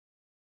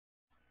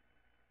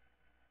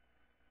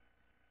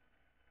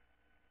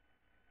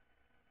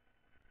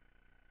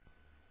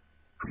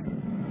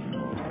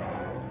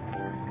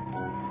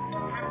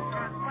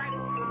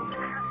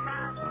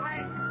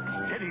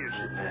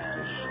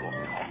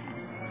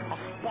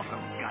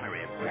bottom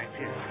gunnery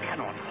practice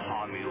cannot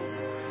harm you.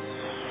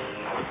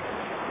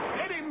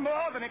 Any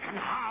more than it can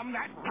harm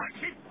that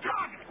wretched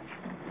target.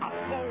 A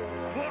full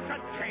quarter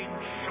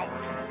change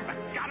short. The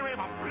gunnery of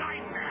a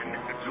blind man,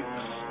 Mr.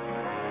 Jukes.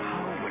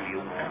 How will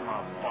you ever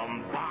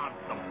bombard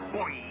the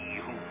boy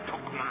who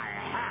took my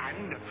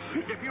hand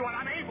if you are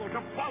unable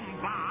to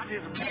bombard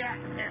his mere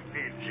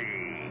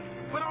effigy?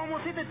 But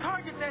almost hit the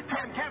target that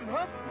time, Captain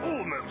Hook.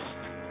 Almost,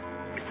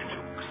 Mr.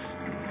 Jukes.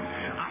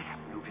 I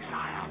have no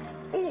desire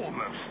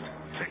almost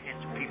to hit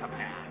Peter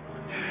Pan.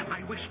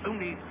 I wish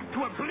only to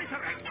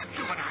obliterate the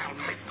juvenile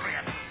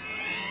miscreant.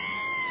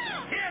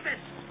 Hear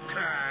this,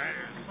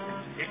 curs.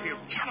 If you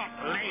cannot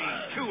lay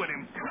to and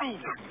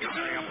improve the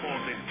gunnery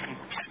aboard this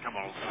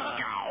contemptible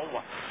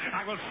scow,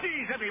 I will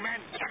seize every man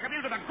second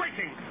into the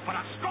grating for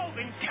a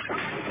scalding kick on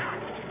the gut.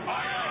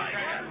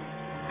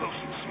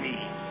 Bosun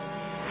Smee,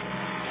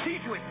 see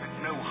to it that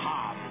no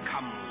harm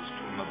comes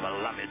to the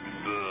beloved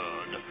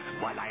bird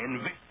while I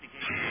investigate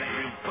that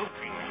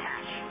revolting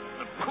hash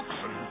that cooks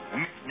and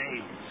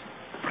misnames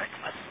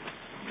breakfast.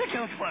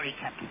 Don't worry,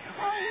 Captain.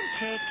 I'll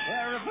take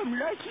care of him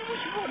like he was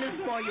one of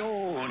my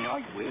own.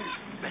 I will.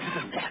 Better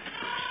than that.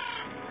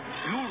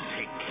 You'll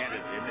take care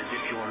of him as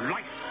if your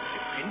life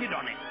depended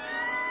on it.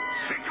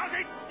 Because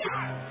it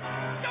does!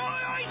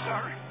 Aye,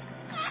 sir.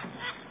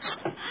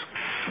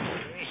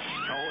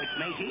 So it,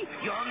 matey.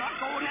 You're not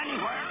going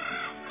anywhere.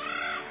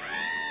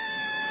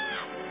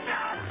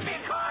 Not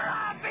because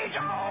I'll be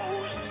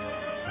toast.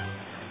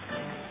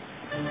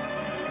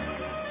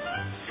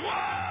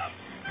 Swab!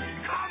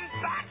 Come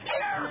back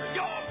here,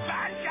 you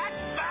bandit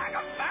bag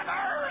of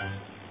feathers!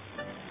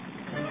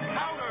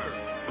 Louder!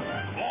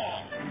 More!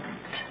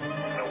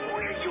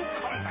 Will you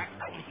come back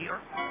down here?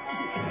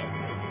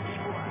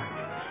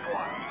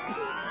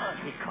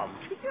 He come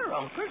to your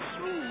Uncle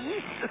Smee.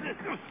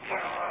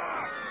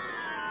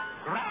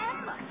 Ram!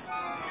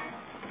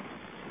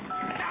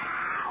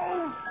 Now!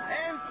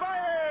 And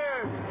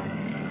fire!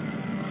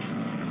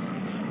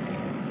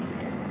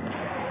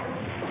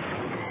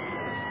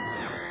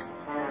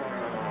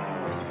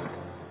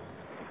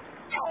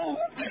 Oh,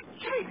 the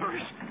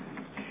jeepers!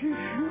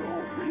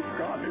 We've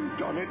gone and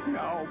done it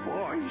now,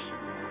 boys.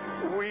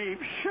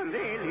 We've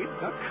shillelagh'd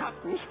the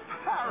captain's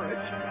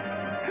parrot,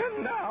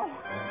 and now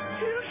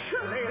he'll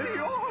shillelagh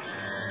us.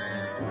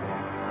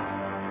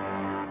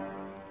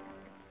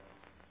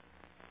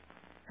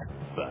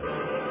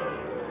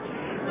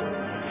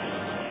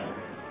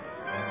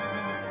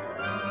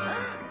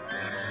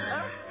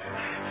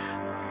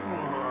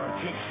 What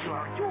is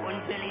your doing,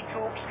 Billy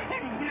Jukes?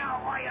 And now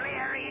I'll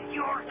aerate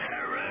your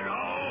errand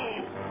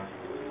home.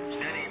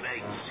 Steady,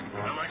 mates.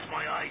 Unless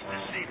my eyes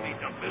deceive me,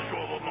 the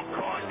miserable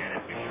macaws had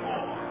it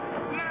before.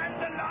 Man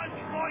the launch,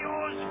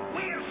 boyos!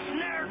 We'll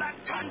snare that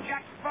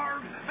conjack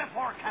bird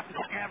before Captain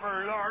Hook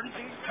ever learns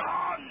he's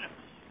gone!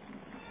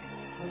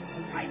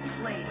 I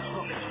played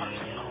Hook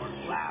harpsichord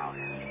loud,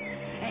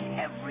 and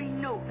every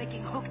note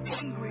making Hook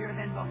angrier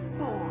than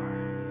before.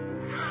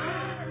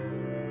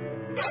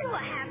 Then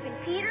what happened,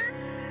 Peter?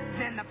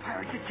 Then the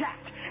pirates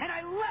attacked, and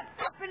I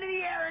leapt up into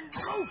the air and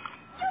poof!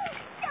 You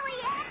silly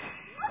ass!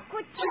 Look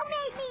what you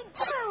made me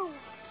do!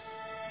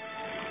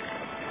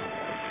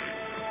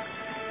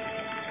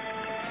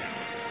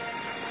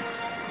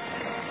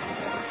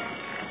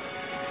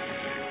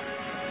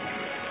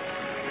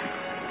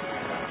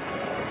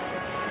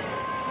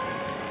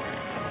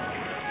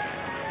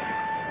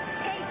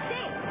 Hey,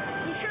 Sid,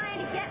 you trying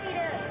to get me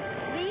to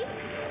leave?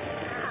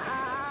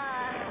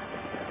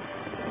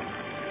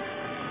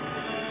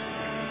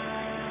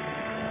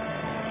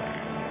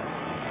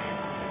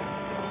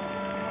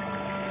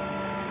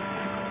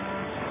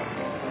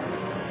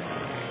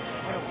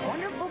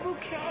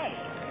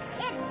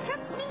 It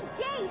took me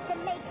days to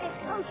make this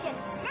potion.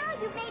 Now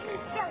you've made me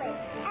spill it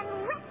and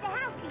wreck the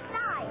house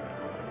besides.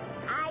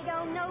 I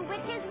don't know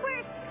which is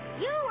worse,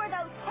 you or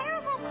those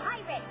terrible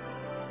pirates.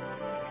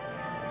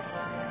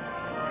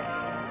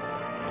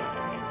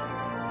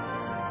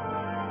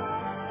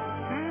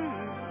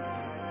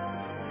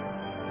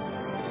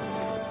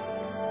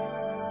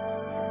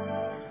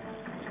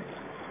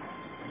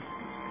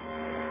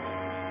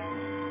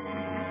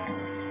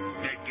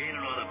 They're gaining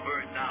on the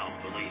bird now,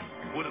 Billy.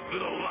 With a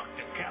bit of luck,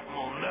 the captain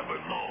will never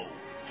know.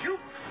 Jukes!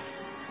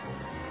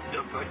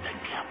 Divert the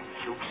captain,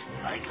 Jukes.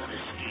 I gotta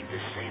escape to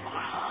save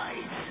our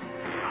hides.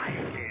 I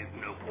gave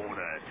no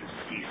order to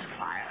cease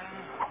fire.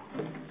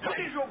 What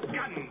is your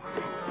gun?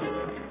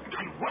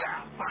 And where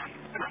find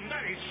the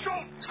very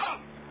short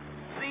tongue?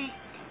 See,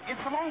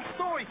 it's a long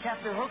story,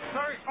 Captain Hook,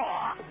 sir.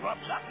 Oh,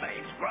 grubs up,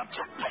 mates. Grubs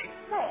up,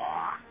 mates.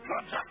 Oh,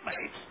 grubs up,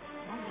 mates.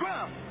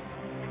 Grub.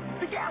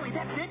 The galley,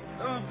 that's it.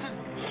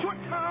 The short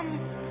Tom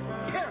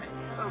parrot.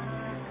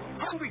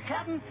 Hungry,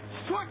 Captain.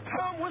 Short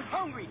Tom was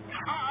hungry.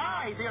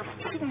 Aye, they're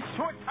feeding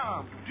Short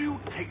Tom. Do you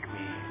take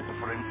me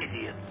for an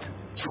idiot,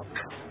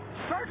 Jukes?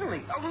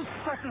 Certainly. Oh,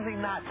 certainly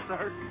not,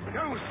 sir.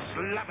 Those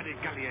slabbity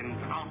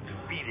gullions aren't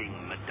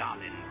feeding the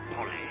darling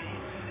Polly.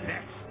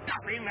 They're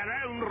stuffing their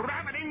own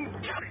ravening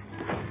bellies.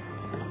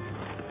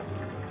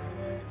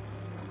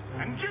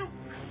 And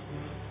Jukes,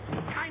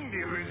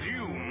 kindly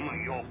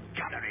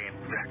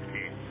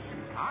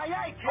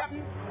right,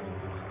 Captain.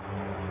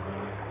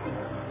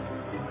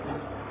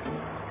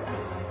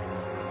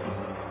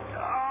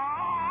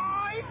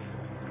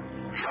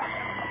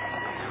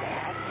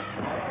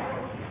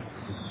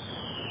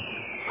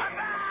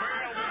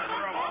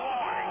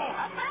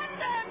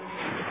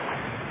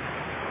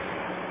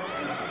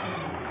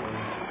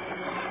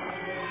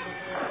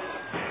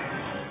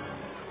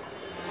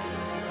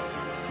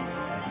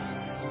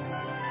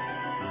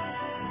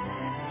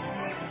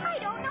 I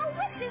don't know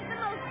which is the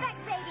most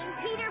vexating,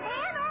 Peter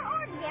Pan or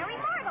ordinary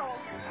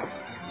mortals.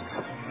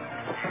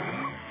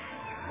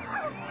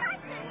 Oh,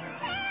 Captain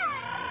Pan!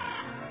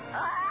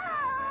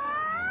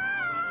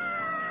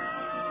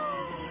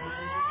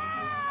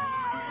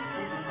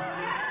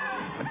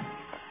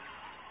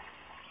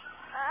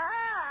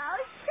 Oh,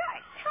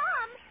 Short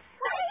Tom,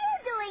 what are you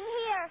doing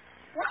here?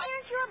 Why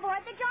aren't you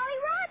aboard the Jolly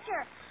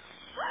Roger?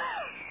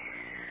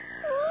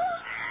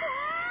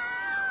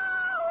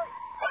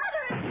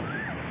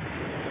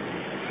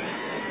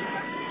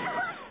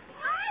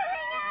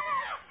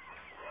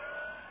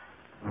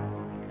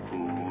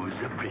 Who's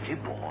a pretty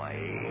boy?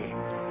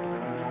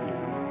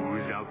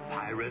 Who's a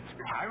pirate's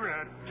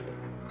pirate?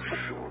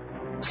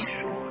 Shorty.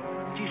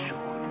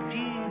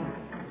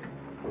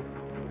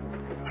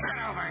 Get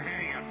over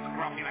here, you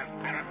scrofulous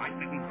parasite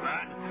didn't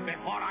burn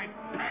before I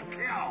peck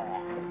you!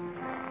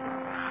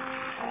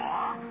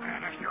 Oh,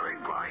 canister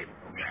and grape!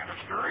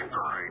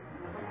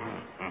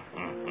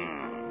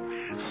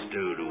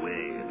 Stowed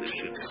away in the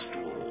ship's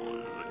stores.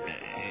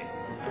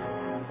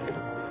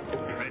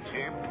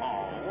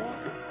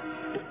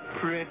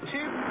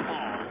 Pretty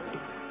Paul.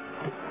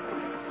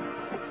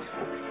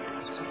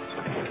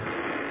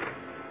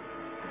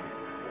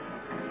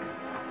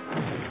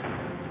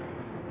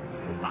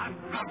 I've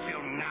got you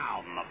now,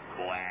 my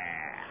boy.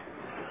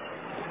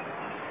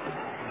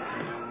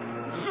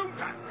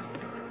 Suitors!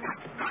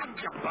 That's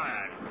ganja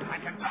bird! I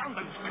can found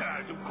those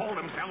curs who call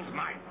themselves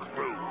my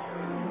crew.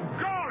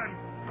 Gorin!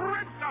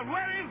 Brimstone,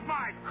 where is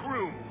my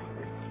crew?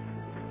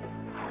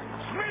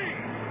 Smee!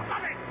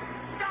 Summit!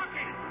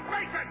 Starkey!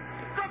 Mason!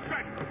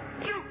 Goodman!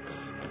 Jukes!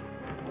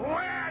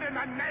 Where in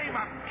the name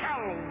of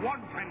Kel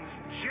Wanton's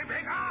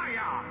jibbing are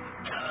ya?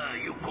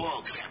 You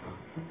called him.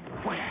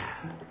 Where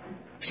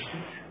is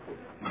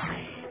my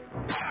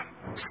gun?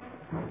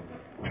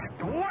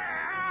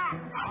 Where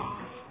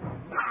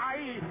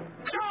I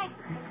don't.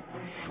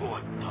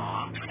 Short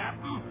Tom,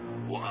 Captain.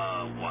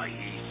 Why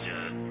he's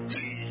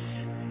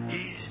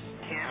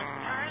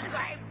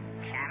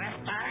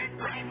canister.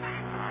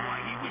 Why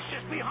he was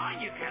just behind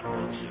you,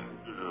 Captain.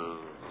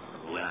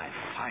 When I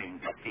find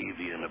the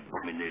avian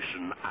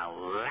abomination, I'll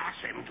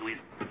lash him to his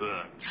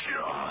perch.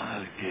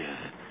 Oh, dear.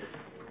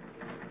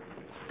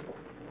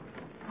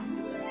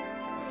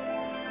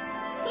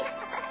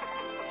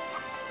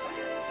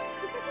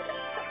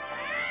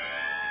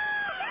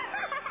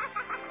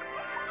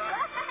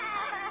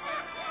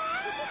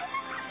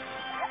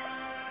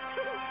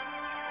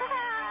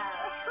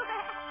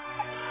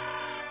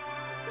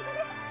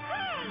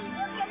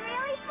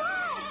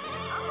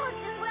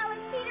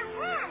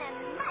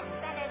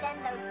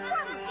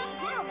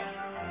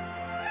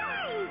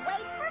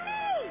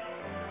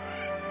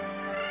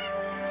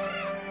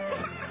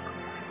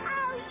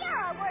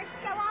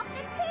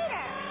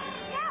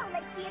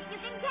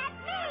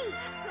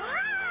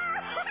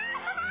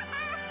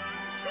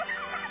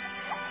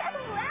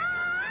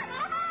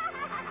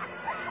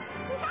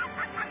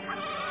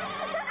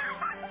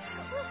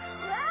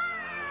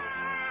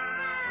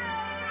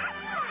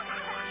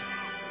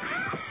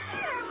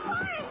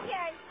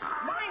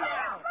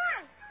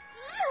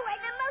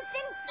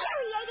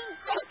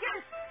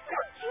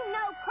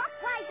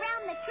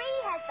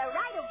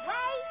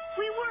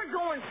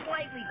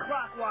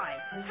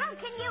 How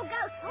can you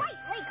go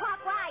slightly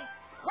clockwise?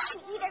 One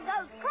either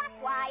goes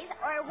clockwise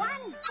or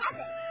one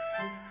doesn't.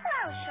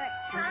 Hello, Short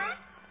Tom.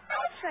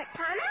 I'm Short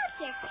Tom out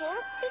here, King,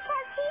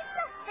 because he's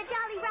the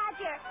Jolly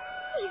Roger.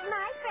 He's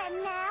my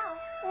friend now.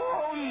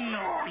 Oh,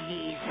 no,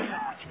 he's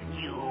not.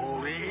 You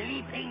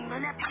leap